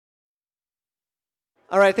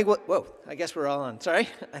All right, I guess we're all on. Sorry.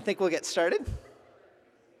 I think we'll get started.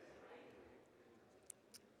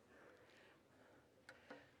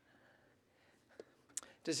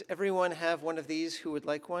 Does everyone have one of these who would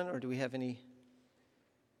like one, or do we have any?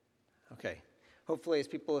 Okay. Hopefully, as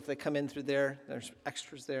people, if they come in through there, there's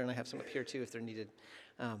extras there, and I have some up here too if they're needed.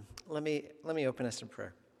 Let me open us in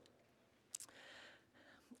prayer.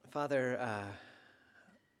 Father,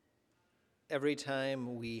 every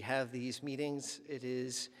time we have these meetings, it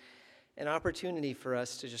is an opportunity for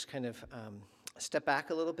us to just kind of step back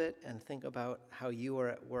a little bit and think about how you are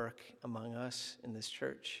at work among us in this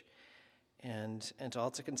church, and to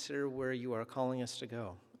also consider where you are calling us to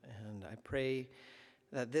go. And I pray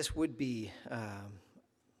that this would be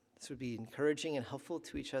encouraging and helpful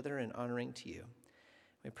to each other and honoring to you.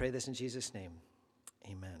 We pray this in Jesus' name.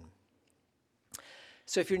 Amen.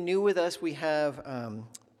 So if you're new with us, we have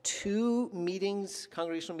two meetings,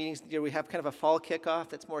 congregational meetings. We have kind of a fall kickoff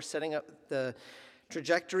that's more setting up the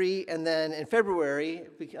trajectory. And then in February,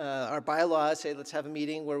 our bylaws say let's have a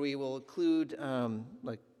meeting where we will include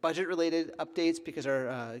like budget-related updates because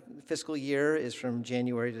our fiscal year is from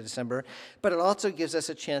January to December. But it also gives us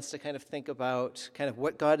a chance to kind of think about kind of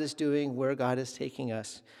what God is doing, where God is taking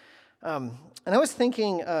us. And I was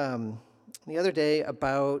thinking the other day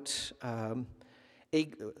about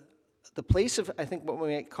the place of, I think, what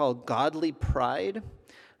we might call godly pride.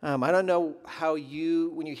 I don't know how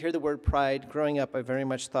when you hear the word pride, growing up, I very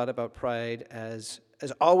much thought about pride as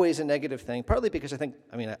always a negative thing, partly because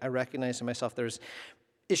I recognize in myself there's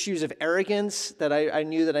issues of arrogance that I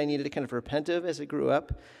knew that I needed to kind of repent of as I grew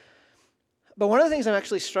up. But one of the things I'm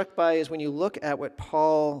actually struck by is when you look at what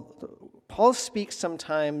Paul speaks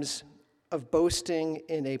sometimes of boasting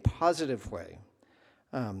in a positive way.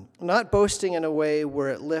 Not boasting in a way where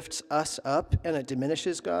it lifts us up and it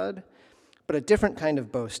diminishes God, but a different kind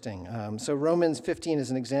of boasting. So Romans 15 is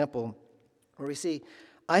an example where we see,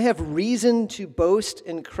 I have reason to boast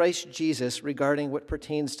in Christ Jesus regarding what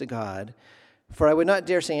pertains to God, for I would not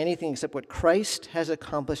dare say anything except what Christ has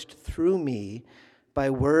accomplished through me by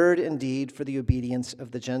word and deed for the obedience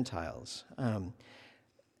of the Gentiles. And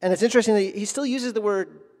it's interesting that he still uses the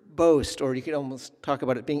word boast, or you could almost talk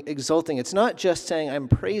about it being exulting. It's not just saying I'm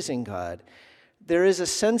praising God. There is a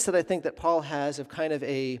sense that I think that Paul has of kind of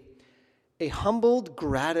a humbled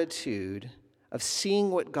gratitude of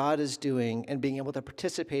seeing what God is doing and being able to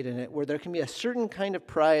participate in it, where there can be a certain kind of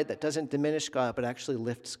pride that doesn't diminish God but actually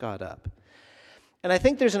lifts God up. And I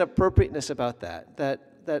think there's an appropriateness about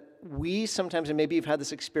that we sometimes, and maybe you've had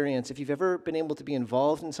this experience, if you've ever been able to be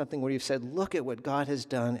involved in something where you've said, look at what God has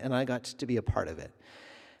done, and I got to be a part of it.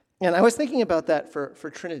 And I was thinking about that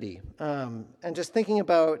for Trinity, and just thinking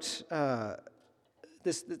about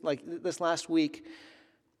this last week,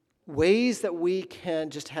 ways that we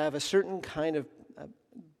can just have a certain kind of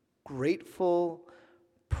grateful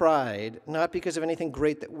pride, not because of anything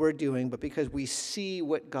great that we're doing, but because we see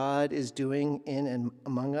what God is doing in and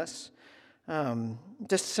among us.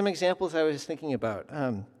 Just some examples I was thinking about.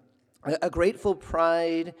 A grateful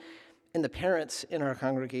pride in the parents in our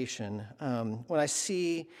congregation. When I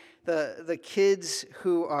see the kids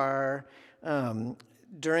who are,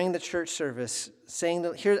 during the church service, saying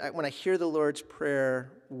when I hear the Lord's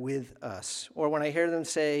Prayer with us, or when I hear them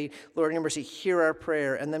say, Lord in your mercy, hear our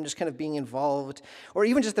prayer, and them just kind of being involved, or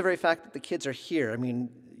even just the very fact that the kids are here. I mean,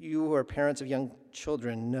 you who are parents of young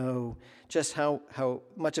children know just how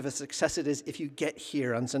much of a success it is if you get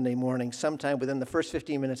here on Sunday morning, sometime within the first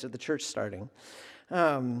 15 minutes of the church starting.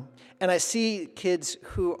 And I see kids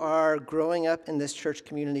who are growing up in this church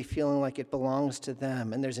community feeling like it belongs to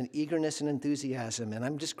them, and there's an eagerness and enthusiasm, and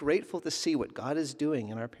I'm just grateful to see what God is doing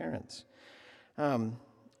in our parents.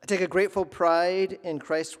 I take a grateful pride in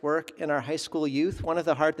Christ's work in our high school youth. One of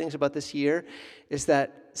the hard things about this year is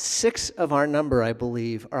that 6 of our number, I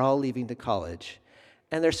believe, are all leaving to college.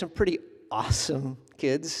 And there's some pretty awesome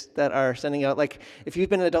kids that are sending out, like, if you've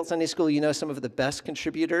been in adult Sunday school, you know some of the best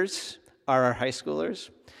contributors are our high schoolers.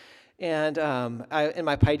 And in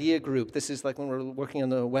my Paideia group, this is like when we're working on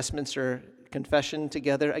the Westminster Confession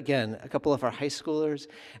together, again, a couple of our high schoolers.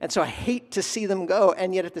 And so I hate to see them go,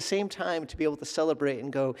 and yet at the same time to be able to celebrate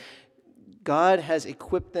and go, God has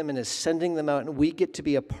equipped them and is sending them out, and we get to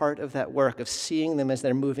be a part of that work of seeing them as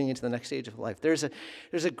they're moving into the next stage of life. There's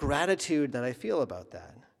a gratitude that I feel about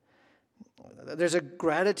that. There's a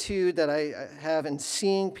gratitude that I have in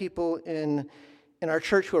seeing people in our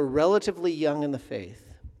church who are relatively young in the faith.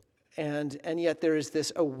 And yet there is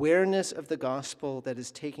this awareness of the gospel that is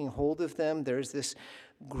taking hold of them. There's this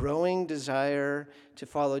growing desire to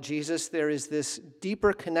follow Jesus. There is this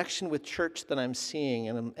deeper connection with church that I'm seeing.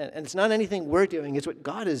 And it's not anything we're doing, it's what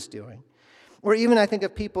God is doing. Or even I think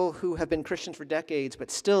of people who have been Christians for decades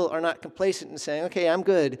but still are not complacent in saying, okay, I'm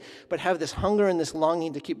good, but have this hunger and this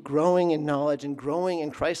longing to keep growing in knowledge and growing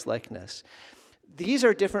in Christ-likeness. These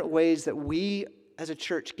are different ways that we as a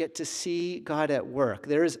church get to see God at work.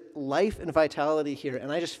 There is life and vitality here,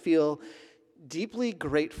 and I just feel deeply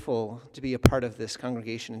grateful to be a part of this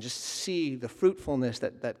congregation and just see the fruitfulness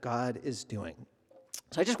that God is doing.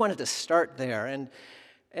 So I just wanted to start there,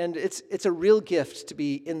 and it's a real gift to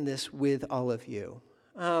be in this with all of you.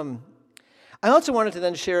 I also wanted to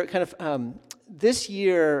then share kind of this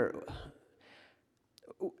year,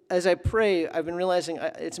 as I pray, I've been realizing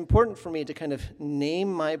it's important for me to kind of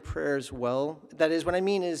name my prayers well. That is, what I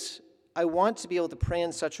mean is I want to be able to pray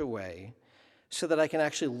in such a way so that I can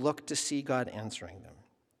actually look to see God answering them.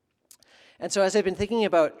 And so as I've been thinking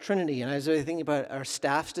about Trinity, and as I've been thinking about our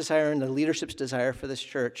staff's desire and the leadership's desire for this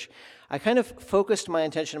church, I kind of focused my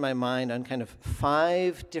attention in my mind on kind of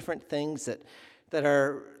 5 different things that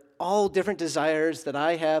are all different desires that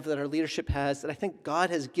I have, that our leadership has, that I think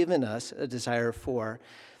God has given us a desire for.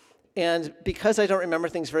 And because I don't remember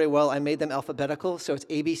things very well, I made them alphabetical, so it's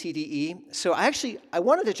A, B, C, D, E. So I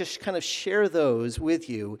wanted to just kind of share those with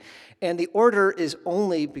you. And the order is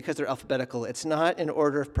only because they're alphabetical. It's not in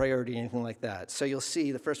order of priority or anything like that. So you'll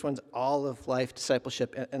see the first one's all of life,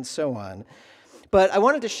 discipleship, and so on. But I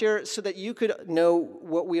wanted to share so that you could know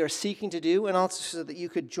what we are seeking to do, and also so that you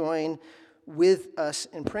could join with us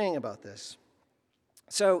in praying about this.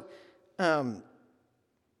 So,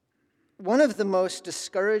 one of the most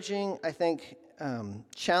discouraging, I think,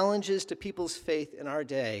 challenges to people's faith in our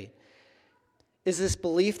day is this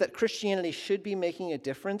belief that Christianity should be making a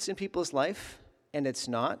difference in people's life, and it's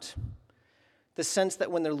not. The sense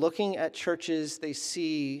that when they're looking at churches, they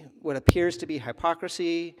see what appears to be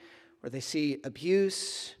hypocrisy, or they see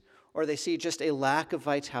abuse, or they see just a lack of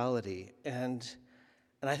vitality. And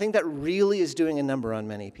I think that really is doing a number on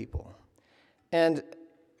many people. And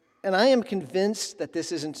I am convinced that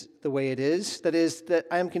this isn't the way it is. That is, that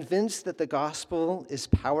I am convinced that the gospel is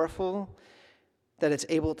powerful, that it's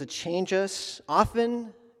able to change us,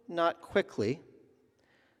 often not quickly,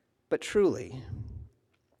 but truly.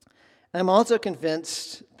 I'm also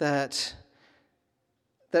convinced that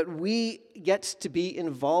we get to be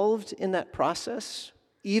involved in that process,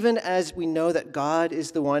 even as we know that God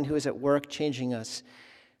is the one who is at work changing us.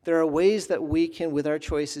 There are ways that we can, with our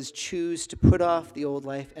choices, choose to put off the old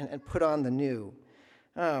life and put on the new.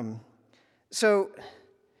 So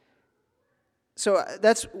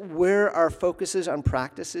that's where our focus is on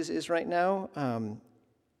practices is right now.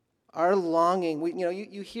 Our longing,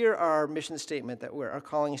 you hear our mission statement that our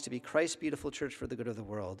calling is to be Christ's beautiful church for the good of the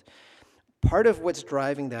world. Part of what's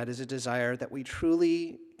driving that is a desire that we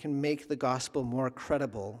truly can make the gospel more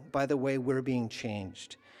credible by the way we're being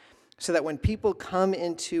changed. So that when people come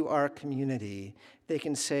into our community, they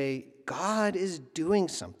can say, God is doing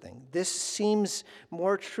something. This seems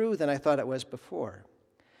more true than I thought it was before.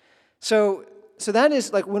 So that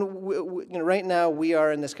is like right now we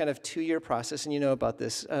are in this kind of 2-year process, and you know about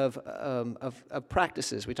this, of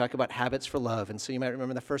practices. We talk about habits for love. And so you might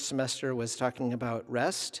remember the first semester was talking about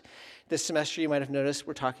rest. This semester, you might have noticed,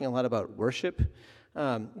 we're talking a lot about worship.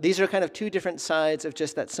 These are kind of 2 different sides of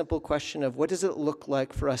just that simple question of what does it look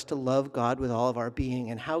like for us to love God with all of our being,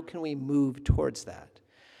 and how can we move towards that?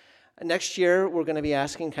 Next year, we're going to be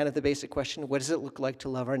asking kind of the basic question, what does it look like to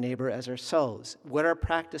love our neighbor as ourselves? What are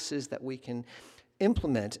practices that we can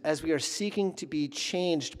implement as we are seeking to be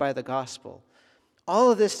changed by the gospel?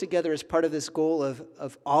 All of this together is part of this goal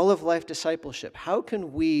of all of life discipleship. How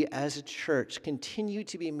can we as a church continue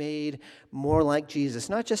to be made more like Jesus,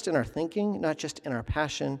 not just in our thinking, not just in our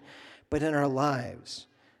passion, but in our lives?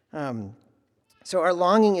 So our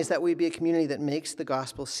longing is that we be a community that makes the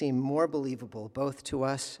gospel seem more believable, both to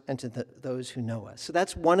us and to those who know us. So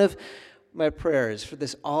that's one of my prayers for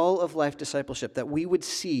this all of life discipleship, that we would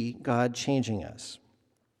see God changing us.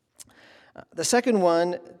 The second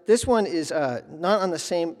one, this one is not on the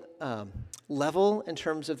same level in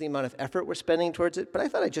terms of the amount of effort we're spending towards it, but I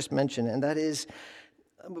thought I'd just mention it, and that is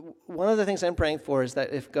one of the things I'm praying for is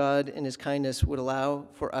that if God in his kindness would allow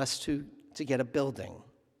for us to get a building.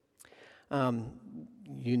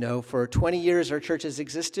 For 20 years our church has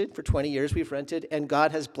existed. For 20 years we've rented, and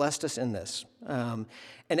God has blessed us in this.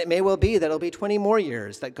 And it may well be that it'll be 20 more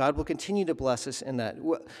years that God will continue to bless us in that.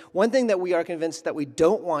 One thing that we are convinced that we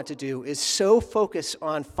don't want to do is so focus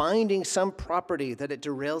on finding some property that it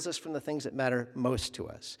derails us from the things that matter most to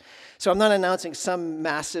us. So I'm not announcing some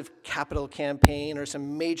massive capital campaign or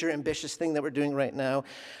some major ambitious thing that we're doing right now.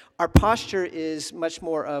 Our posture is much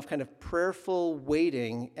more of kind of prayerful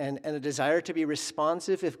waiting and a desire to be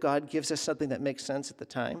responsive if God gives us something that makes sense at the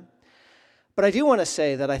time. But I do want to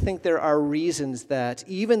say that I think there are reasons that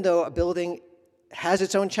even though a building has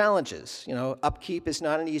its own challenges, upkeep is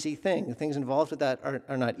not an easy thing, the things involved with that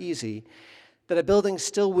are not easy, that a building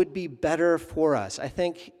still would be better for us. I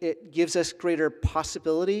think it gives us greater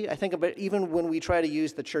possibility. I think about even when we try to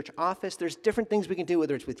use the church office, there's different things we can do,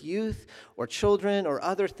 whether it's with youth or children or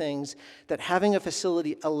other things, that having a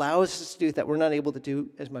facility allows us to do that we're not able to do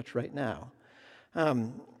as much right now.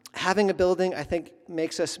 Having a building, I think,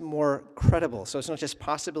 makes us more credible. So it's not just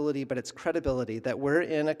possibility, but it's credibility, that we're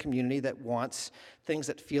in a community that wants things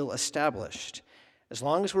that feel established. As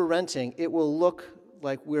long as we're renting, it will look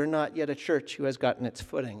like we're not yet a church who has gotten its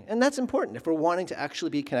footing. And that's important if we're wanting to actually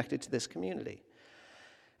be connected to this community.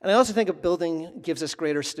 And I also think a building gives us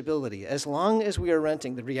greater stability. As long as we are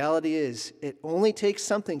renting, the reality is it only takes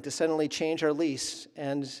something to suddenly change our lease.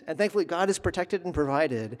 And thankfully, God is protected and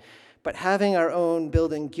provided. But having our own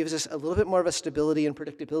building gives us a little bit more of a stability and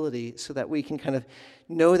predictability so that we can kind of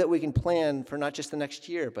know that we can plan for not just the next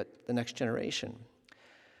year, but the next generation.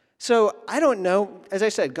 So I don't know. As I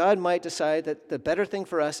said, God might decide that the better thing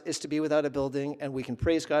for us is to be without a building, and we can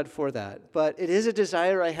praise God for that. But it is a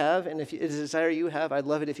desire I have, and if it is a desire you have, I'd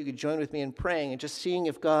love it if you could join with me in praying and just seeing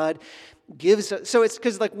if God gives us. So it's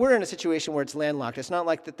because we're in a situation where it's landlocked. It's not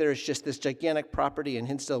like that there's just this gigantic property in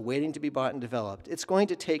Hinsdale waiting to be bought and developed. It's going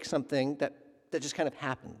to take something that just kind of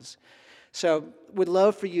happens. So would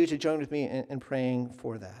love for you to join with me in praying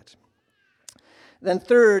for that. Then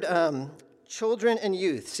third, children and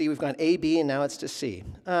youth. See, we've gone A, B, and now it's to C.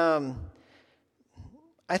 I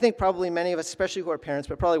think probably many of us, especially who are parents,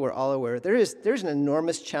 but probably we're all aware, there's an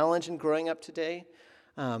enormous challenge in growing up today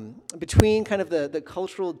between kind of the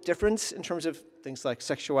cultural difference in terms of things like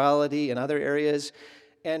sexuality and other areas,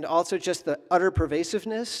 and also just the utter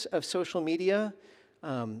pervasiveness of social media.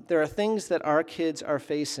 There are things that our kids are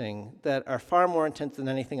facing that are far more intense than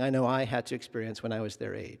anything I know I had to experience when I was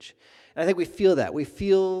their age. And I think we feel that. We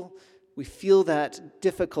feel that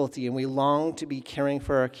difficulty, and we long to be caring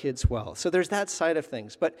for our kids well. So there's that side of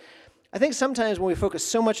things. But I think sometimes when we focus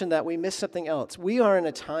so much on that, we miss something else. We are in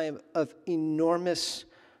a time of enormous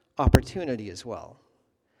opportunity as well.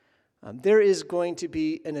 There is going to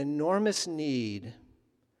be an enormous need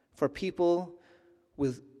for people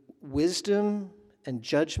with wisdom and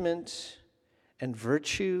judgment and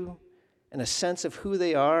virtue and a sense of who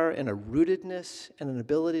they are and a rootedness and an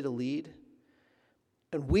ability to lead.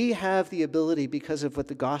 And we have the ability, because of what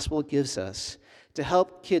the gospel gives us, to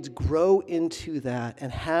help kids grow into that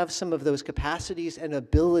and have some of those capacities and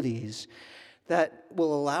abilities that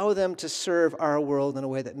will allow them to serve our world in a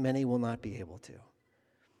way that many will not be able to.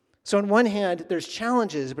 So on one hand, there's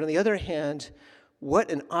challenges, but on the other hand,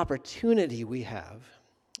 what an opportunity we have.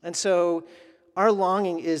 And so our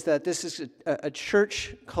longing is that this is a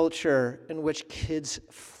church culture in which kids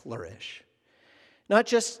flourish. Not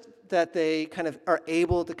just that they kind of are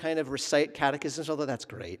able to kind of recite catechisms, although that's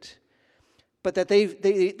great, but that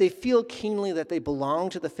they feel keenly that they belong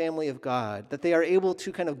to the family of God, that they are able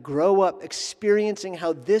to kind of grow up experiencing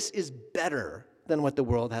how this is better than what the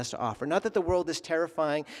world has to offer. Not that the world is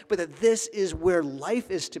terrifying, but that this is where life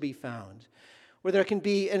is to be found, where there can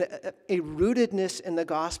be a rootedness in the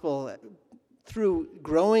gospel through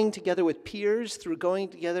growing together with peers, through growing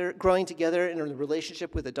together in a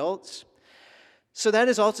relationship with adults. So that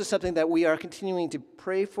is also something that we are continuing to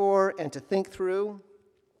pray for and to think through.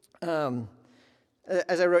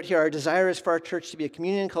 As I wrote here, our desire is for our church to be a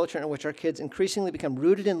community and culture in which our kids increasingly become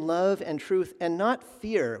rooted in love and truth and not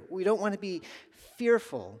fear. We don't want to be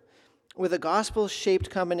fearful, with a gospel-shaped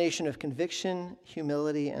combination of conviction,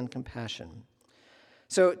 humility, and compassion.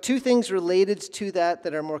 So 2 things related to that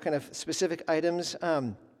are more kind of specific items.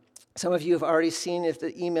 Some of you have already seen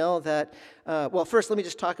the email that, first let me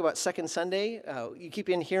just talk about Second Sunday. You keep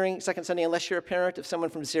hearing Second Sunday, unless you're a parent of someone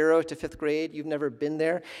from 0 to 5th grade, you've never been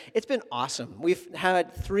there. It's been awesome. We've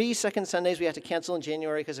had 3 Second Sundays we had to cancel in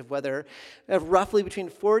January because of weather. We have roughly between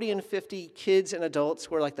 40 and 50 kids and adults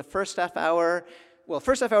where the first half hour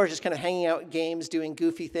is just kind of hanging out, games, doing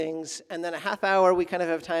goofy things. And then a half hour, we kind of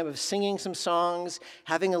have time of singing some songs,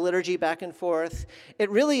 having a liturgy back and forth. It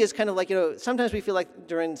really is kind of like, sometimes we feel like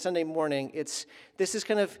during Sunday morning, this is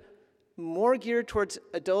kind of more geared towards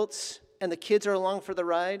adults and the kids are along for the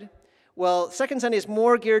ride. Well, Second Sunday is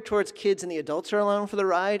more geared towards kids and the adults are along for the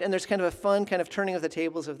ride. And there's kind of a fun kind of turning of the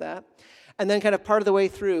tables of that. And then kind of part of the way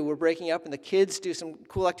through, we're breaking up, and the kids do some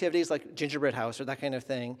cool activities like gingerbread house or that kind of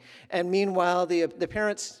thing. And meanwhile, the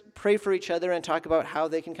parents pray for each other and talk about how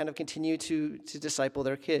they can kind of continue to disciple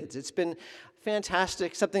their kids. It's been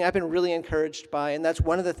fantastic, something I've been really encouraged by, and that's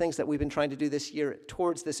one of the things that we've been trying to do this year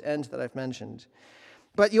towards this end that I've mentioned.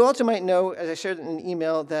 But you also might know, as I shared in an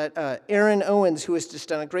email, that Aaron Owens, who has just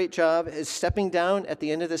done a great job, is stepping down at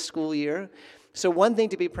the end of this school year. So one thing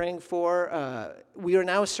to be praying for, we are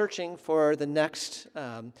now searching for the next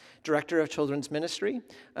director of children's ministry.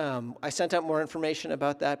 I sent out more information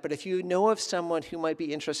about that, but if you know of someone who might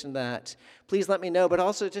be interested in that, please let me know. But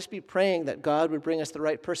also just be praying that God would bring us the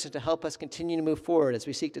right person to help us continue to move forward as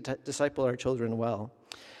we seek to disciple our children well.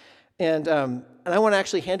 And I want to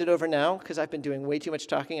actually hand it over now, because I've been doing way too much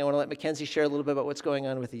talking. I want to let Mackenzie share a little bit about what's going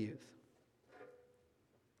on with the youth.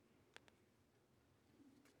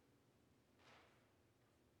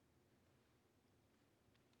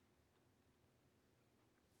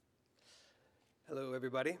 Hello,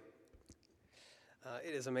 everybody.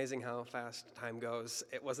 It is amazing how fast time goes.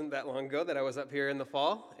 It wasn't that long ago that I was up here in the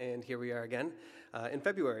fall, and here we are again in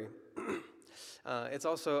February. It's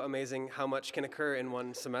also amazing how much can occur in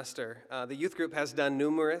one semester. The youth group has done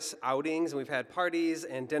numerous outings, and we've had parties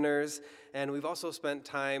and dinners, and we've also spent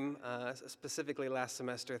time, specifically last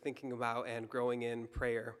semester, thinking about and growing in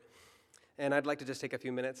prayer. And I'd like to just take a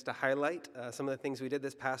few minutes to highlight some of the things we did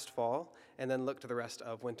this past fall, and then look to the rest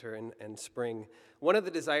of winter and spring. One of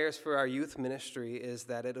the desires for our youth ministry is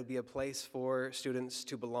that it'll be a place for students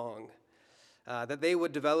to belong. That they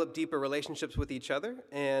would develop deeper relationships with each other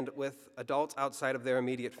and with adults outside of their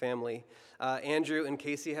immediate family. Andrew and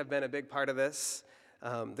Casey have been a big part of this.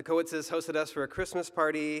 The Coates hosted us for a Christmas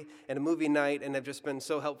party and a movie night and have just been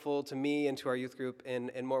so helpful to me and to our youth group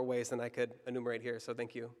in more ways than I could enumerate here, so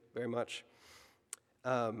thank you very much.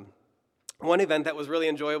 One event that was really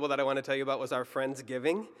enjoyable that I want to tell you about was our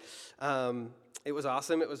Friendsgiving. It was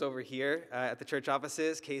awesome. It was over here at the church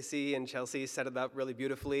offices. Casey and Chelsea set it up really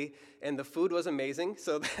beautifully, and the food was amazing,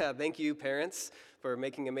 so thank you, parents, for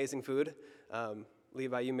making amazing food.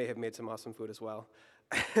 Levi, you may have made some awesome food as well.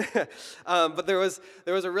 But there was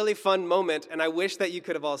a really fun moment, and I wish that you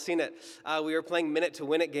could have all seen it. We were playing Minute to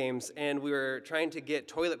Win It games, and we were trying to get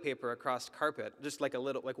toilet paper across carpet, just like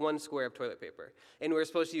one square of toilet paper. And we were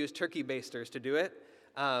supposed to use turkey basters to do it,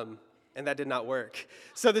 and that did not work.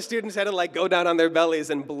 So the students had to go down on their bellies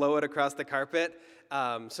and blow it across the carpet.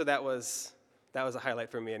 So that was a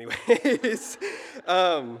highlight for me, anyways.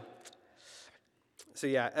 So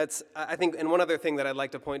yeah, I think, and one other thing that I'd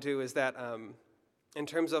like to point to is that. In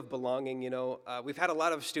terms of belonging, we've had a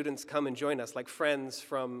lot of students come and join us, like friends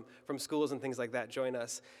from schools and things like that join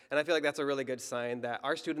us. And I feel like that's a really good sign that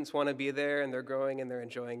our students want to be there and they're growing and they're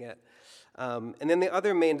enjoying it. And then the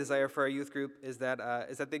other main desire for our youth group is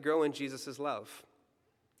that they grow in Jesus' love.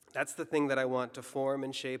 That's the thing that I want to form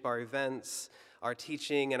and shape our events, our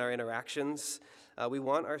teaching, and our interactions. We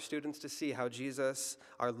want our students to see how Jesus,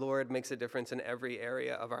 our Lord, makes a difference in every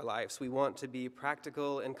area of our lives. We want to be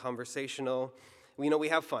practical and conversational. We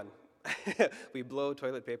have fun. We blow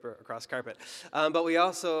toilet paper across carpet. But we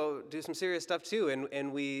also do some serious stuff too,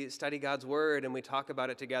 and we study God's Word, and we talk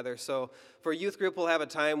about it together. So for youth group, we'll have a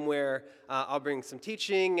time where I'll bring some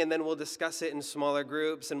teaching, and then we'll discuss it in smaller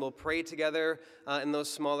groups, and we'll pray together in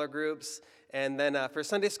those smaller groups. And then for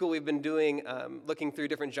Sunday school, we've been looking through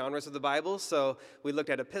different genres of the Bible. So we looked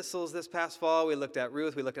at epistles this past fall. We looked at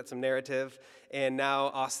Ruth. We looked at some narrative. And now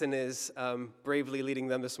Austin is bravely leading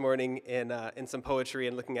them this morning in some poetry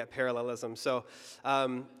and looking at parallelism. So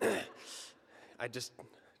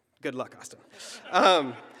good luck, Austin.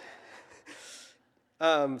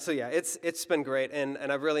 So yeah, it's been great, and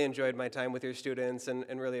I've really enjoyed my time with your students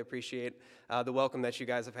and really appreciate the welcome that you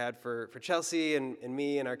guys have had for Chelsea and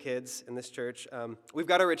me and our kids in this church. We've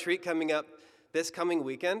got a retreat coming up this coming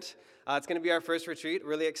weekend. It's going to be our first retreat.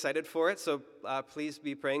 Really excited for it, so please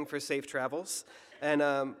be praying for safe travels.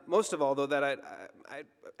 And most of all, though, that I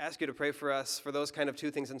ask you to pray for us for those kind of two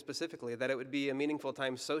things, and specifically, that it would be a meaningful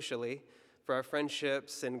time socially for our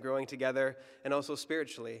friendships and growing together, and also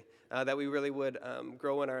spiritually, that we really would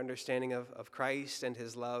grow in our understanding of Christ and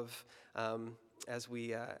his love as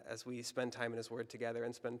we spend time in his word together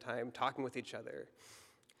and spend time talking with each other.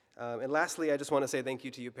 And lastly, I just want to say thank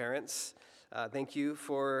you to you parents. Thank you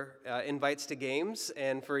for invites to games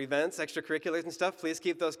and for events, extracurriculars and stuff. Please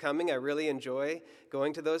keep those coming. I really enjoy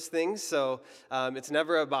going to those things. So it's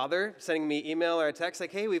never a bother sending me email or a text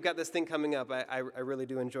like, hey, we've got this thing coming up. I really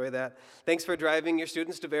do enjoy that. Thanks for driving your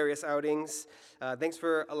students to various outings. Thanks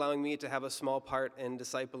for allowing me to have a small part in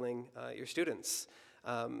discipling your students.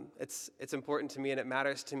 It's important to me and it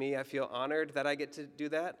matters to me. I feel honored that I get to do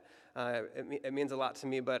that. It means a lot to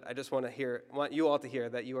me, but I just want you all to hear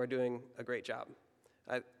that you are doing a great job.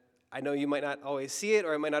 I know you might not always see it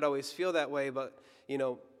or it might not always feel that way, but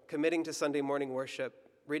committing to Sunday morning worship,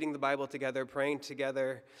 reading the Bible together, praying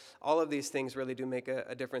together, all of these things really do make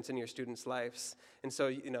a difference in your students' lives. And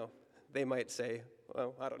so, they might say,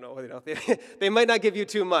 well, I don't know. They might not give you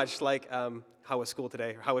too much, like how was school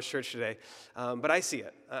today, or how was church today. But I see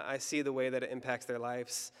it. I see the way that it impacts their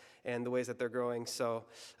lives and the ways that they're growing. So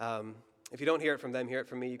if you don't hear it from them, hear it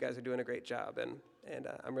from me. You guys are doing a great job, and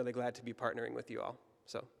I'm really glad to be partnering with you all.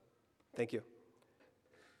 So thank you.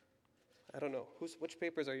 I don't know. Which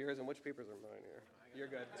papers are yours and which papers are mine here? You're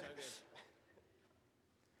good.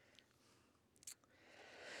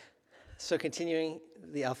 So continuing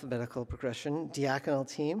the alphabetical progression, diaconal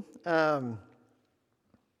team.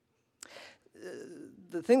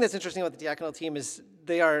 The thing that's interesting about the diaconal team is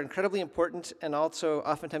they are incredibly important and also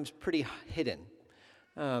oftentimes pretty hidden.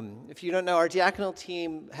 If you don't know, our diaconal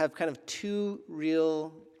team have kind of two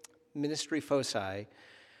real ministry foci.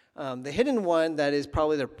 The hidden one that is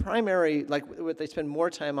probably their primary, like what they spend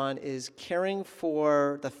more time on, is caring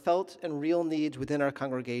for the felt and real needs within our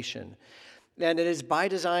congregation. And it is by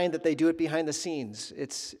design that they do it behind the scenes.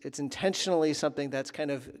 It's intentionally something that's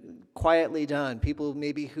kind of quietly done. People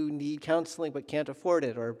maybe who need counseling but can't afford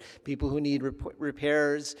it, or people who need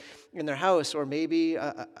repairs in their house, or maybe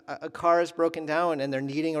a car is broken down and they're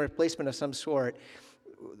needing a replacement of some sort.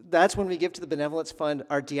 That's when we give to the benevolence fund.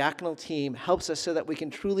 Our diaconal team helps us so that we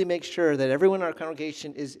can truly make sure that everyone in our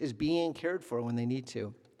congregation is being cared for when they need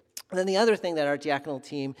to. And then the other thing that our diaconal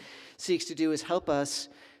team seeks to do is help us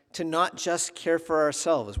to not just care for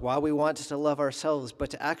ourselves while we want to love ourselves, but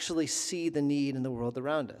to actually see the need in the world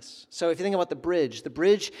around us. So if you think about the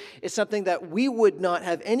bridge is something that we would not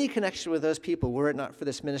have any connection with those people were it not for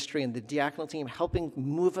this ministry and the diaconal team helping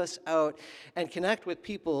move us out and connect with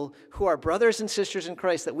people who are brothers and sisters in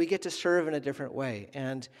Christ that we get to serve in a different way.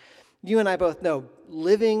 And you and I both know,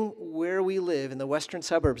 living where we live in the western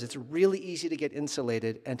suburbs, it's really easy to get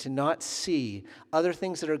insulated and to not see other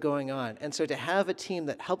things that are going on. And so to have a team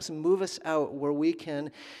that helps move us out where we can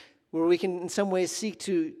in some ways seek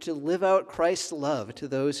to live out Christ's love to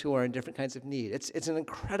those who are in different kinds of need, it's an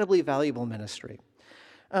incredibly valuable ministry.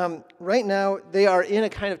 Right now, they are in a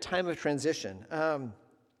kind of time of transition.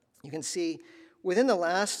 You can see within the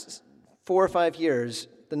last 4 or 5 years,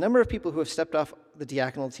 the number of people who have stepped off the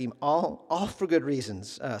diaconal team, all for good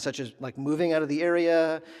reasons, such as like moving out of the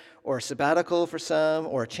area, or sabbatical for some,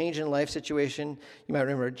 or a change in life situation. You might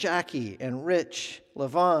remember Jackie and Rich,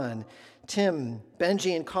 Levon, Tim,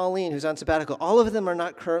 Benji, and Colleen, who's on sabbatical. All of them are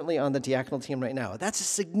not currently on the diaconal team right now. That's a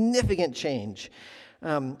significant change.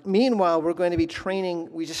 Meanwhile, we're going to be training.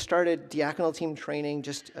 We just started diaconal team training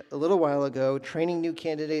just a little while ago, training new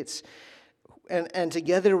candidates. And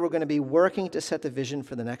together we're going to be working to set the vision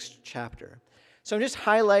for the next chapter. So I'm just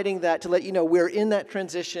highlighting that to let you know we're in that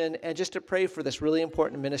transition and just to pray for this really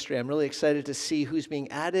important ministry. I'm really excited to see who's being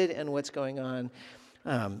added and what's going on.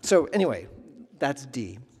 So anyway, that's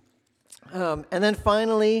D. And then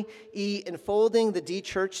finally, E, enfolding the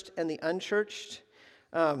de-churched and the unchurched.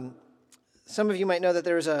 Some of you might know that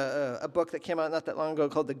there was a book that came out not that long ago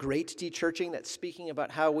called The Great De-Churching that's speaking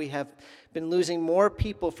about how we have been losing more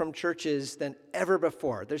people from churches than ever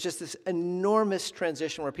before. There's just this enormous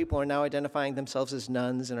transition where people are now identifying themselves as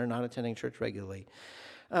nuns and are not attending church regularly.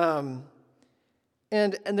 And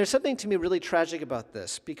there's something to me really tragic about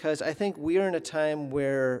this, because I think we are in a time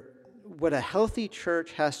where what a healthy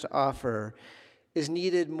church has to offer is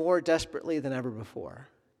needed more desperately than ever before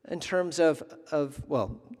in terms of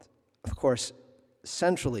course,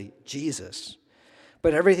 centrally, Jesus.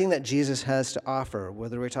 But everything that Jesus has to offer,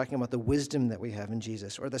 whether we're talking about the wisdom that we have in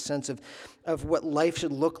Jesus, or the sense of what life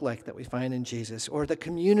should look like that we find in Jesus, or the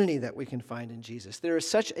community that we can find in Jesus, there is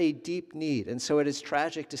such a deep need, and so it is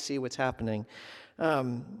tragic to see what's happening.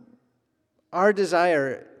 Our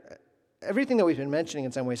desire, everything that we've been mentioning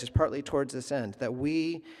in some ways, is partly towards this end, that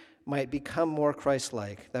we might become more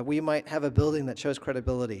Christ-like, that we might have a building that shows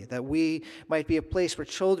credibility, that we might be a place where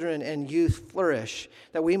children and youth flourish,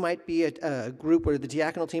 that we might be a group where the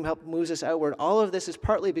diaconal team moves us outward. All of this is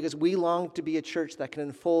partly because we long to be a church that can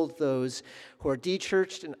enfold those who are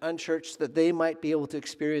de-churched and unchurched, that they might be able to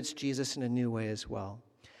experience Jesus in a new way as well.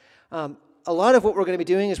 A lot of what we're going to be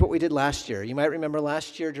doing is what we did last year. You might remember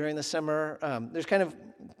last year during the summer, there's kind of,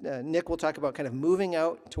 Nick will talk about kind of moving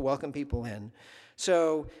out to welcome people in.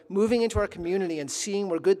 So moving into our community and seeing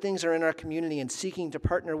where good things are in our community and seeking to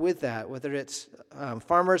partner with that, whether it's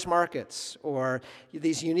farmers markets or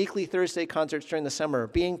these uniquely Thursday concerts during the summer,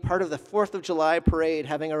 being part of the 4th of July parade,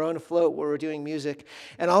 having our own float where we're doing music,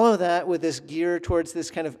 and all of that with this gear towards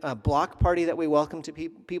this kind of block party that we welcome to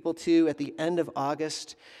people to at the end of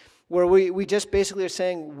August, where we just basically are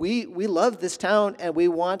saying, we love this town and we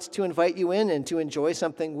want to invite you in and to enjoy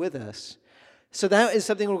something with us. So that is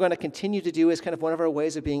something we're going to continue to do as kind of one of our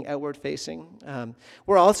ways of being outward facing.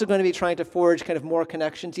 We're also going to be trying to forge kind of more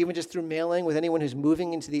connections, even just through mailing with anyone who's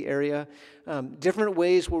moving into the area. Different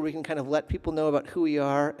ways where we can kind of let people know about who we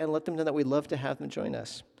are and let them know that we'd love to have them join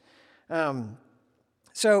us.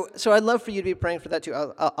 So I'd love for you to be praying for that too.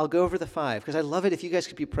 I'll go over the 5 because I'd love it if you guys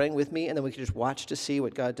could be praying with me and then we could just watch to see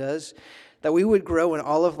what God does. That we would grow in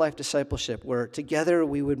all of life discipleship where together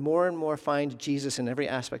we would more and more find Jesus in every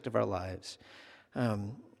aspect of our lives.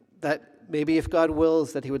 That maybe if God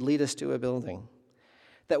wills that he would lead us to a building.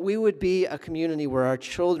 That we would be a community where our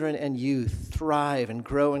children and youth thrive and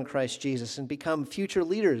grow in Christ Jesus and become future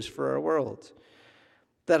leaders for our world.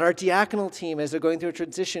 That our diaconal team, as they're going through a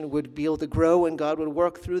transition, would be able to grow and God would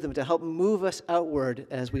work through them to help move us outward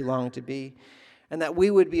as we long to be. And that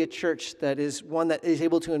we would be a church that is one that is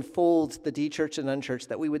able to enfold the de-churched and unchurched,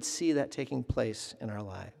 that we would see that taking place in our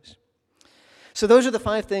lives. So those are the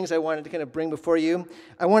 5 things I wanted to kind of bring before you.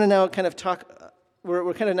 I want to now kind of talk,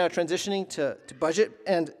 we're kind of now transitioning to budget,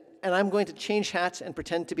 and I'm going to change hats and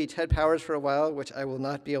pretend to be Ted Powers for a while, which I will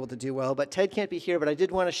not be able to do well. But Ted can't be here, but I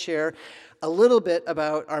did want to share a little bit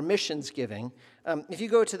about our missions giving. If you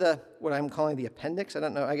go to what I'm calling the appendix, I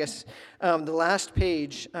don't know, I guess the last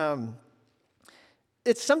page,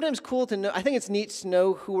 it's sometimes cool to know, I think it's neat to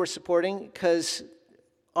know who we're supporting because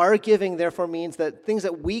our giving therefore means that things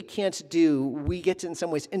that we can't do, we get to in some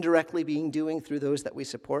ways indirectly doing through those that we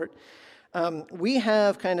support. We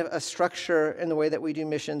have kind of a structure in the way that we do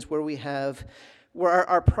missions where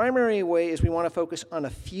our primary way is we want to focus on a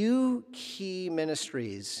few key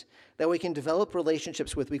ministries that we can develop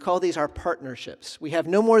relationships with. We call these our partnerships. We have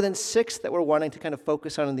no more than 6 that we're wanting to kind of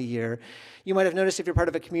focus on in the year. You might have noticed if you're part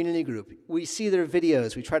of a community group, we see their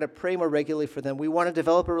videos. We try to pray more regularly for them. We want to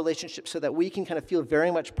develop a relationship so that we can kind of feel very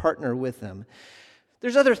much partner with them.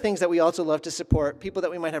 There's other things that we also love to support, people that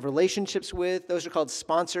we might have relationships with. Those are called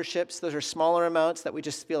sponsorships. Those are smaller amounts that we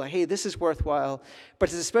just feel like, hey, this is worthwhile. But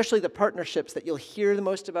it's especially the partnerships that you'll hear the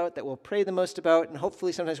most about, that we'll pray the most about, and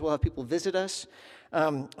hopefully sometimes we'll have people visit us.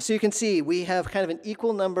 So you can see we have kind of an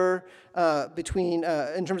equal number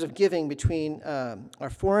in terms of giving between our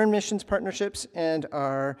foreign missions partnerships and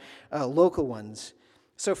our local ones.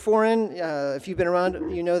 So foreign, if you've been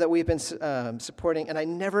around, you know that we've been supporting, and I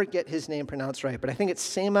never get his name pronounced right, but I think it's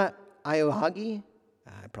Sema Aohagi.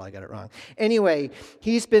 I probably got it wrong. Anyway,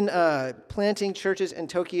 he's been planting churches in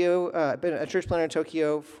Tokyo, been a church planter in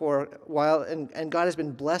Tokyo for a while, and God has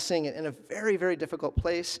been blessing it in a very, very difficult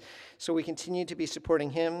place, so we continue to be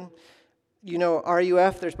supporting him. You know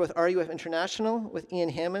RUF, there's both RUF International with Ian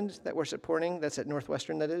Hammond that we're supporting, that's at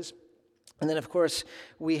Northwestern, that is. And then, of course,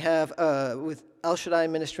 we have, with El Shaddai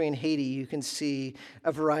Ministry in Haiti, you can see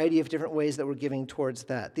a variety of different ways that we're giving towards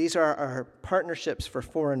that. These are our partnerships for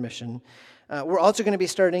foreign mission. We're also going to be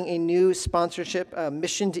starting a new sponsorship,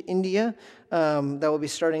 Mission to India, that will be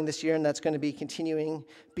starting this year, and that's going to be continuing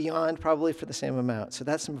beyond probably for the same amount. So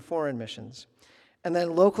that's some foreign missions. And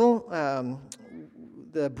then local,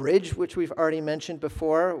 the Bridge, which we've already mentioned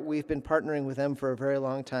before, we've been partnering with them for a very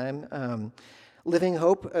long time. Living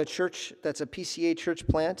Hope, a church that's a PCA church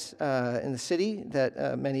plant in the city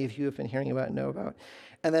that many of you have been hearing about and know about.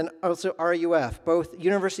 And then also RUF, both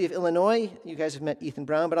University of Illinois, you guys have met Ethan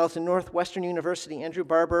Brown, but also Northwestern University. Andrew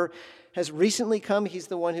Barber has recently come. He's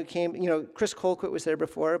the one who came, Chris Colquitt was there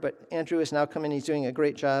before, but Andrew has now come in. He's doing a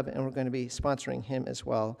great job, and we're going to be sponsoring him as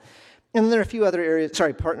well. And then there are a few other areas,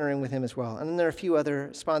 partnering with him as well. And then there are a few other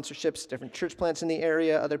sponsorships, different church plants in the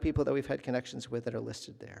area, other people that we've had connections with that are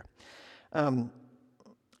listed there.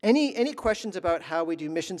 Any questions about how we do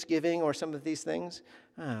missions giving or some of these things?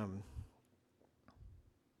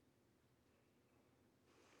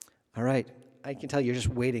 All right, I can tell you're just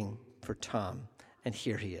waiting for Tom, and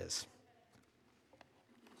here he is.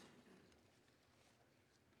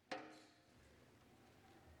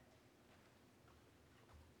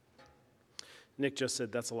 Nick just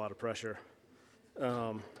said that's a lot of pressure.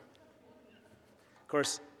 Of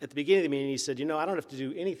course, at the beginning of the meeting, he said, I don't have to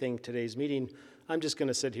do anything today's meeting. I'm just going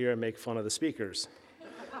to sit here and make fun of the speakers.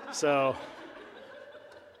 So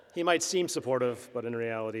he might seem supportive, but in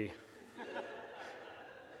reality,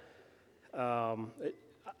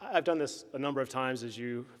 I've done this a number of times, as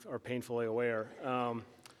you are painfully aware.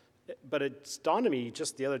 But it's dawned on me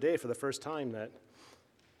just the other day for the first time that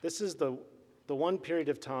this is the one period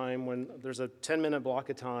of time when there's a 10-minute block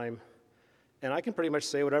of time, and I can pretty much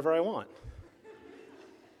say whatever I want.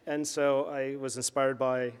 And so I was inspired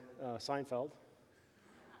by Seinfeld.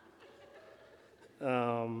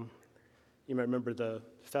 You might remember the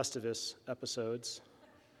Festivus episodes.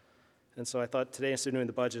 And so I thought today, instead of doing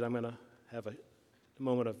the budget, I'm going to have a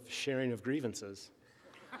moment of sharing of grievances.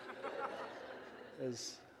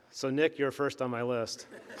 So Nick, you're first on my list.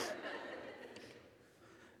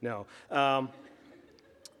 No. I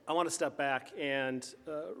want to step back and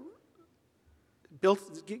give a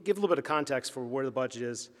little bit of context for where the budget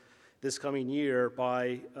is this coming year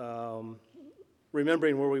by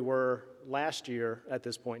remembering where we were last year at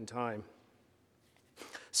this point in time.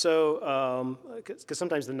 So, because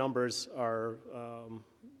sometimes the numbers are,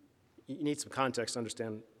 you need some context to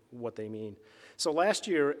understand what they mean. So last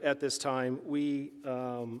year at this time, we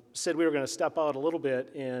said we were going to step out a little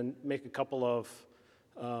bit and make a couple of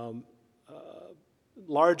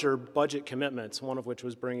larger budget commitments, one of which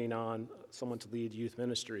was bringing on someone to lead youth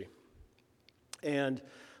ministry. And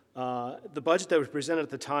the budget that was presented at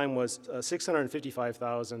the time was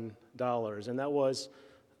 $655,000, and that was,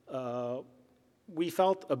 we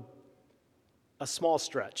felt a small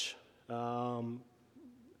stretch.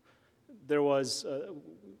 There was,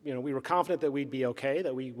 we were confident that we'd be okay,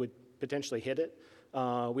 that we would potentially hit it.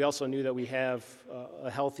 We also knew that we have a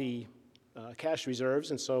healthy cash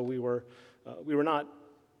reserves, and so we were not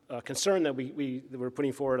concerned that we were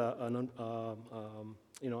putting forward an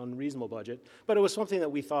unreasonable budget, but it was something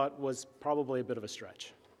that we thought was probably a bit of a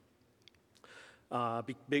stretch,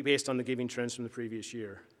 based on the giving trends from the previous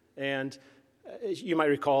year. And as you might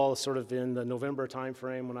recall, sort of in the November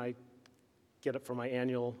timeframe when I get up for my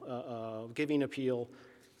annual giving appeal,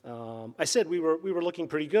 I said we were looking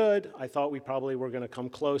pretty good. I thought we probably were going to come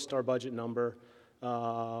close to our budget number,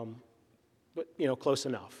 but close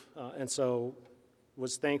enough, and so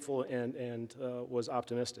was thankful and was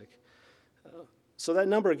optimistic. So that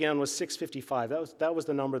number again was 655. That was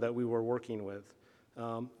the number that we were working with.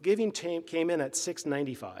 Giving came in at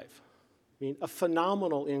 695. I mean, a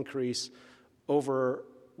phenomenal increase over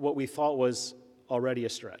what we thought was already a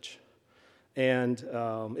stretch. And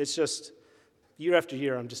it's just, year after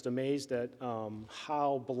year, I'm just amazed at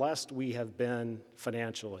how blessed we have been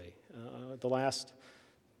financially. The last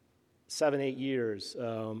 7-8 years,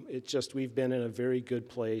 we've been in a very good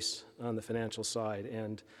place on the financial side,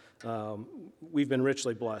 and we've been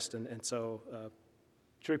richly blessed. And so,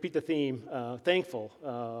 to repeat the theme, thankful,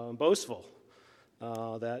 boastful,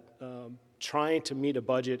 that trying to meet a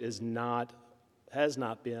budget has not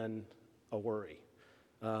been a worry.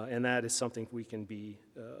 And that is something we can be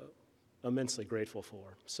immensely grateful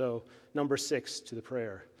for. So, number 6 to the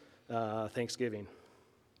prayer, Thanksgiving.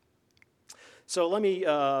 So let me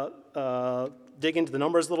dig into the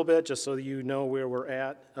numbers a little bit, just so you know where we're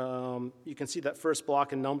at. You can see that first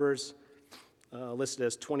block in numbers listed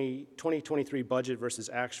as 2023 budget versus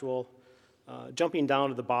actual. Jumping down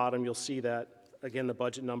to the bottom, you'll see that, again, the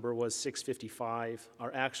budget number was 655.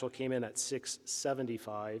 Our actual came in at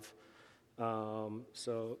 675.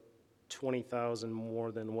 So 20,000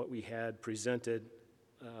 more than what we had presented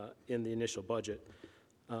in the initial budget.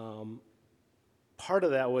 Part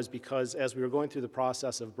of that was because as we were going through the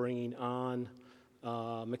process of bringing on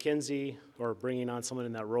McKinsey, or bringing on someone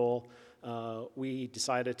in that role, we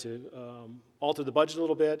decided to alter the budget a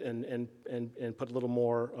little bit and put a little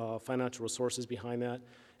more financial resources behind that.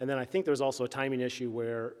 And then I think there was also a timing issue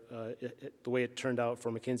where the way it turned out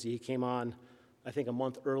for McKinsey, he came on, I think, 2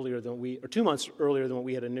 months earlier than what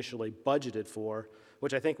we had initially budgeted for,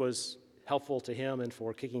 which I think was helpful to him and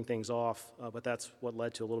for kicking things off, but that's what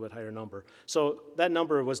led to a little bit higher number. So that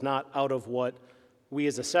number was not out of what we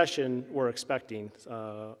as a session were expecting.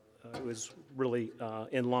 It was really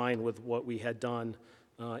in line with what we had done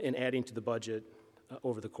in adding to the budget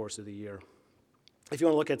over the course of the year. If you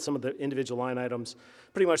want to look at some of the individual line items,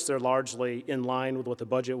 pretty much they're largely in line with what the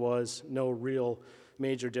budget was, no real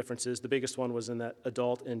major differences. The biggest one was in that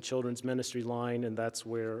adult and children's ministry line, and that's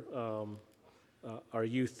where our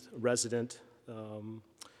youth resident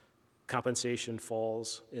compensation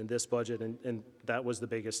falls in this budget, and that was the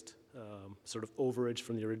biggest sort of overage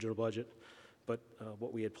from the original budget, but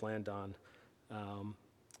what we had planned on.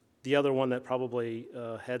 The other one that probably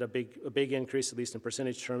had a big increase, at least in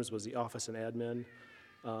percentage terms, was the office and admin.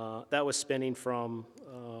 That was spending from,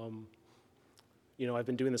 I've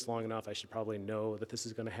been doing this long enough, I should probably know that this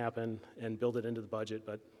is going to happen and build it into the budget,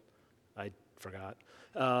 but I forgot.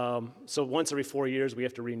 So once every 4 years, we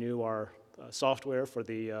have to renew our software for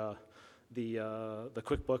the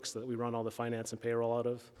QuickBooks that we run all the finance and payroll out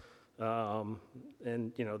of.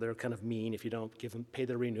 And they're kind of mean. If you don't pay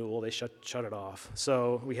the renewal, they shut it off.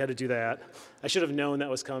 So we had to do that. I should have known that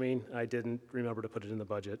was coming. I didn't remember to put it in the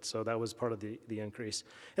budget, so that was part of the increase.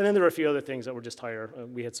 And then there were a few other things that were just higher.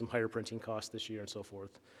 We had some higher printing costs this year and so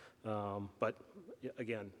forth. But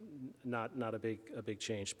again, not a big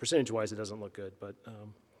change. Percentage-wise, it doesn't look good, but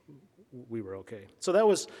we were okay. So that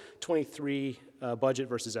was 23 budget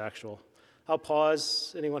versus actual. I'll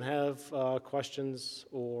pause. Anyone have questions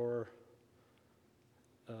or,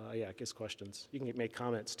 yeah, I guess questions. You can make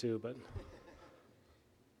comments too, but.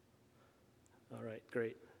 All right,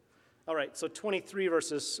 great. All right, so 23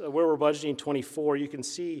 versus where we're budgeting 24, you can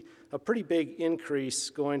see a pretty big increase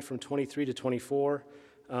going from 23 to 24.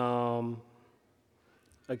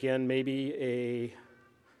 Again, maybe a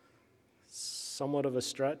somewhat of a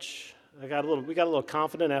stretch. We got a little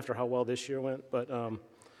confident after how well this year went, but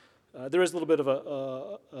there is a little bit of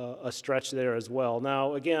a stretch there as well.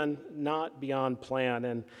 Now, again, not beyond plan,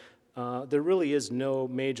 and there really is no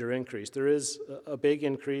major increase. There is a big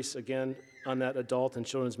increase, again, on that adult and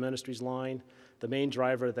children's ministries line. The main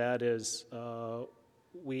driver of that is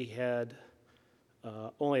we had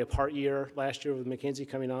only a part year last year with McKinsey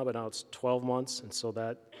coming on, but now it's 12 months, and so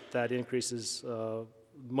that increases,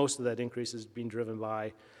 most of that increase is being driven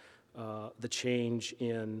by the change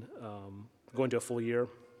in going to a full year.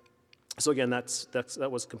 So again, that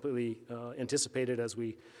was completely anticipated as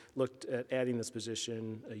we looked at adding this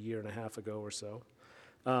position a year and a half ago or so.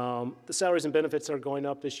 The salaries and benefits are going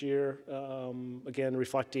up this year, again,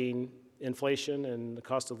 reflecting inflation and the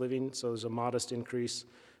cost of living, so there's a modest increase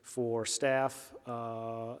for staff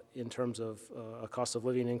in terms of a cost of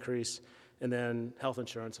living increase, and then health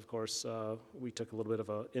insurance, of course, we took a little bit of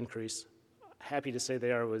an increase. Happy to say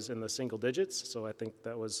there was in the single digits, so I think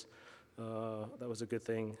that was a good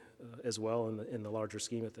thing as well in the larger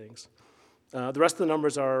scheme of things. The rest of the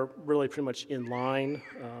numbers are really pretty much in line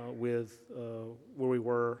with where we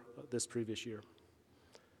were this previous year.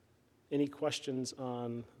 Any questions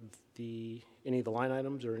on any of the line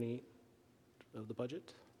items or any of the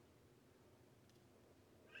budget?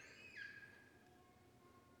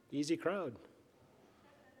 Easy crowd.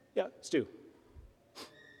 Yeah, Stu.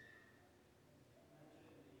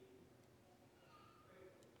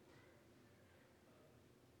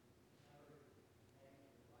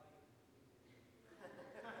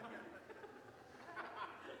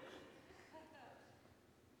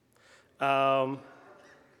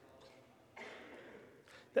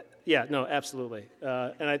 Yeah, no, absolutely,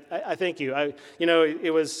 and I thank you.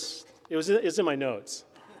 It's in my notes.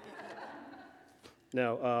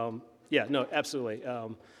 No, yeah, no, absolutely.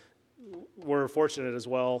 We're fortunate as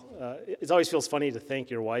well. It always feels funny to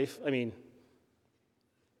thank your wife. I mean,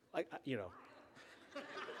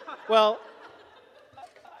 well,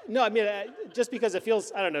 no, I mean, just because it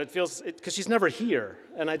feels, I don't know, because she's never here,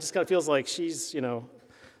 and I just kind of feels like she's,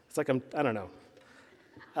 it's like I don't know.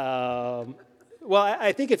 Well,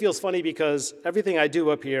 I think it feels funny because everything I do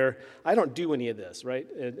up here, I don't do any of this, right?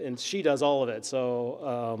 And she does all of it.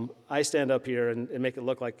 So I stand up here and make it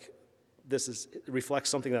look like it reflects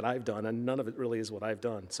something that I've done, and none of it really is what I've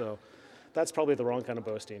done. So that's probably the wrong kind of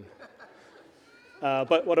boasting.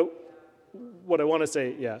 But what I want to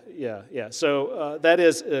say, yeah. So that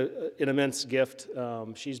is an immense gift.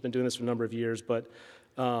 She's been doing this for a number of years, but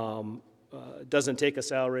doesn't take a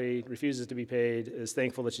salary, refuses to be paid, is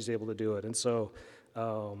thankful that she's able to do it. And so,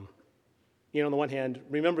 on the one hand,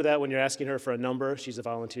 remember that when you're asking her for a number, she's a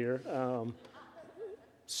volunteer.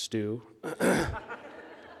 Stu.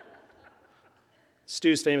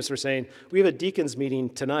 Stu's famous for saying, we have a deacons meeting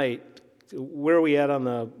tonight. Where are we at on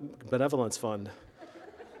the benevolence fund?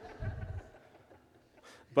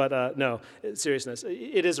 But no, seriousness,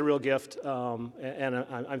 it is a real gift, and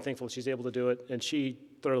I'm thankful she's able to do it, and she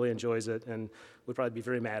thoroughly enjoys it, and would probably be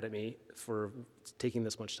very mad at me for taking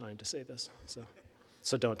this much time to say this.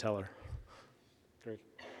 So don't tell her. Greg.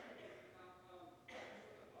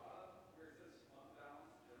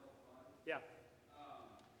 Yeah.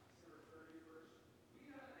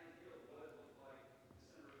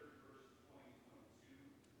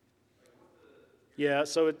 Yeah,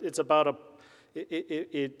 so it's about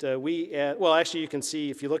well, actually, you can see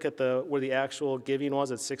if you look at where the actual giving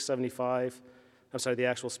was at 675. I'm sorry, the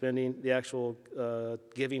actual spending. The actual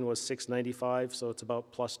giving was 695, so it's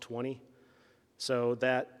about plus 20. So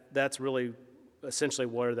that's really essentially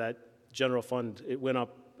where that general fund it went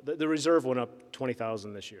up. The reserve went up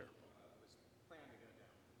 20,000 this year.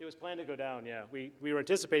 It was planned to go down. Yeah, we were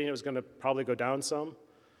anticipating it was going to probably go down some,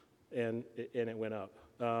 and it went up.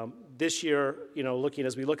 This year, looking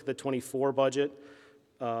as we look at the 24 budget,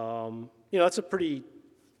 that's a pretty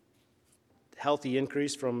healthy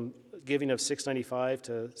increase from giving of 695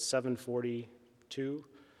 to 742.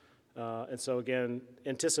 And so again,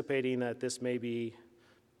 anticipating that this may be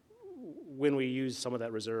when we use some of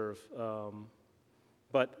that reserve.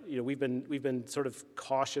 But we've been sort of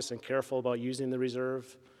cautious and careful about using the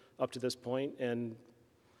reserve up to this point, and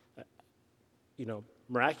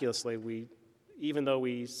miraculously even though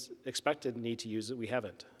we expected need to use it, we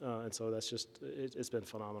haven't. And so that's just, it's been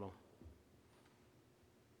phenomenal.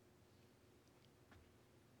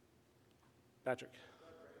 Patrick.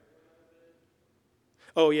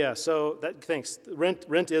 Oh, yeah, so thanks.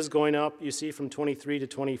 Rent is going up, you see, from 23 to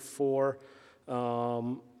 24.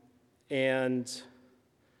 And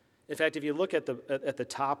in fact, if you look at the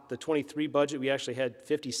top, the 23 budget, we actually had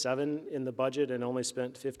 57 in the budget and only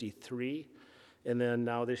spent 53. And then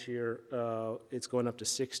now this year, it's going up to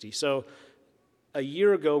 60. So a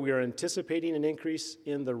year ago, we were anticipating an increase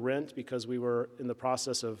in the rent because we were in the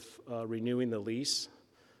process of renewing the lease.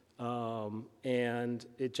 And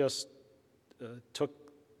it just took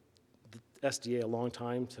the SDA a long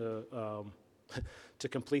time to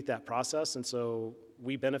complete that process. And so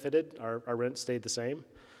we benefited. Our rent stayed the same.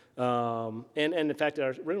 And in fact,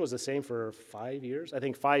 our rent was the same for 5 years. I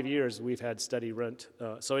think 5 years we've had steady rent.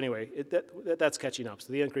 So anyway, that's catching up.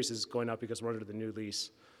 So the increase is going up because we're under the new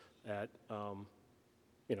lease at,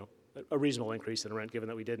 a reasonable increase in rent, given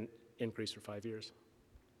that we didn't increase for 5 years.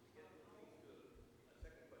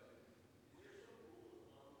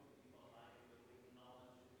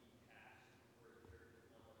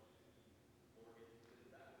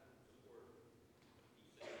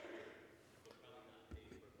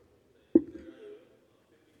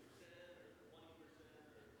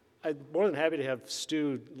 I'm more than happy to have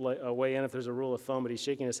Stu weigh in if there's a rule of thumb, but he's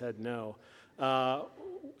shaking his head no.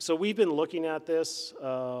 So we've been looking at this,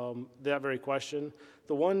 that very question.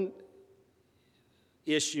 The one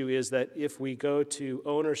issue is that if we go to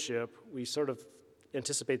ownership, we sort of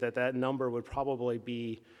anticipate that number would probably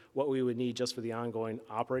be what we would need just for the ongoing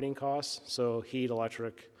operating costs, so heat,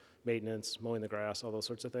 electric, maintenance, mowing the grass, all those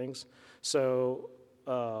sorts of things. So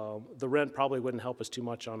the rent probably wouldn't help us too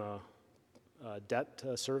much on a debt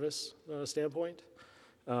service standpoint.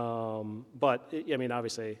 But,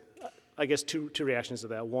 obviously, I guess two reactions to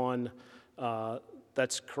that. One,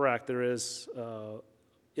 that's correct. There is,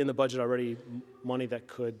 in the budget already, money that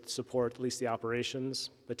could support at least the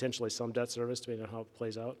operations, potentially some debt service, depending on how it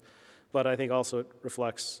plays out. But I think also it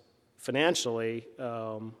reflects financially,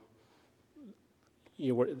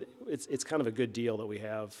 it's kind of a good deal that we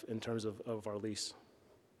have in terms of our lease.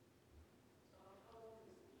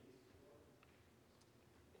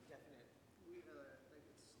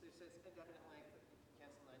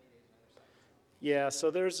 Yeah,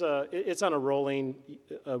 so it's on a rolling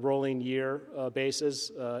year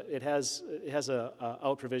basis. It has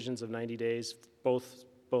out provisions of 90 days, both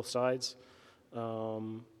sides.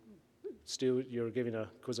 Stu, you're giving a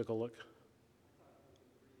quizzical look.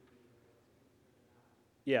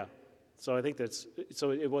 Yeah, so I think so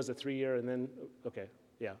it was a 3-year and then, okay,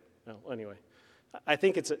 yeah, no, anyway. I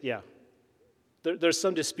think there's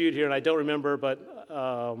some dispute here and I don't remember, but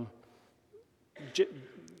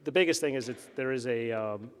the biggest thing is there is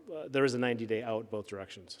a 90-day out both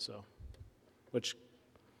directions, so, which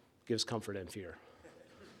gives comfort and fear.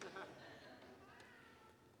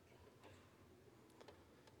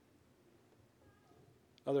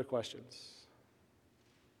 Other questions?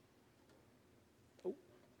 Oh,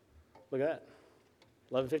 look at that,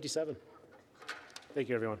 11:57. Thank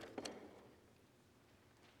you, everyone.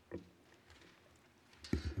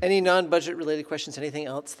 Any non-budget related questions? Anything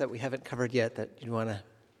else that we haven't covered yet that you'd want to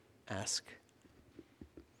ask?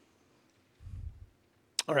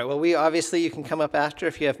 All right, well, you can come up after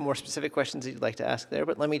if you have more specific questions that you'd like to ask there,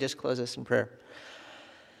 but let me just close this in prayer.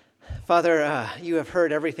 Father, you have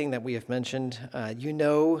heard everything that we have mentioned. You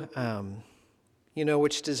know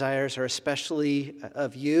which desires are especially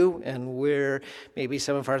of you and where maybe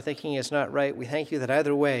some of our thinking is not right. We thank you that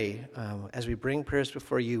either way, as we bring prayers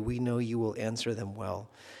before you, we know you will answer them well,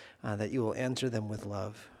 that you will answer them with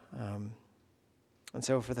love. And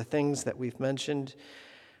so for the things that we've mentioned,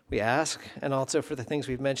 we ask, and also for the things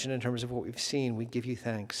we've mentioned in terms of what we've seen, we give you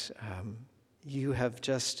thanks. You have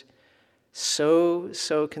just so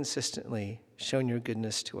consistently shown your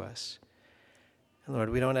goodness to us. And Lord,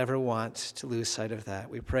 we don't ever want to lose sight of that.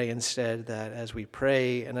 We pray instead that as we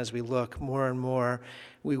pray and as we look more and more,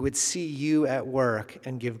 we would see you at work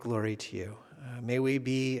and give glory to you. May we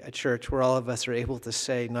be a church where all of us are able to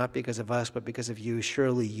say, not because of us, but because of you,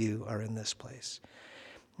 surely you are in this place.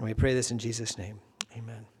 And we pray this in Jesus' name.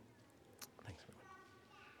 Amen.